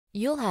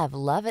You'll have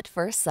love at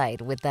first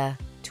sight with the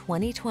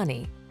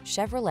 2020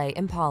 Chevrolet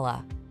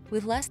Impala.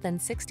 With less than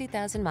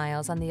 60,000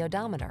 miles on the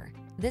odometer,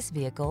 this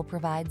vehicle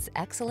provides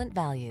excellent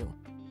value.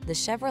 The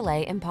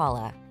Chevrolet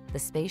Impala, the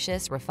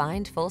spacious,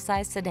 refined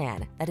full-size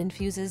sedan that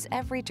infuses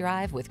every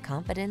drive with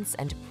confidence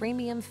and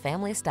premium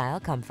family-style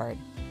comfort.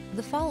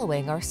 The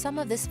following are some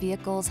of this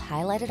vehicle's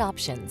highlighted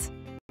options: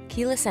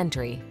 keyless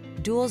entry,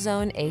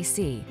 dual-zone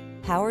AC,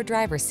 power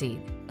driver's seat,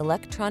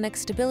 electronic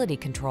stability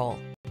control,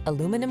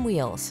 aluminum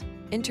wheels,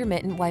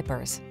 intermittent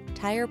wipers,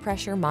 tire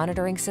pressure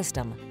monitoring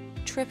system,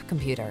 trip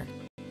computer,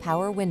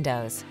 power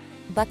windows,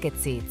 bucket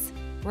seats.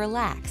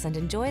 Relax and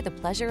enjoy the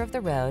pleasure of the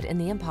road in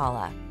the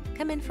Impala.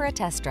 Come in for a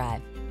test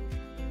drive.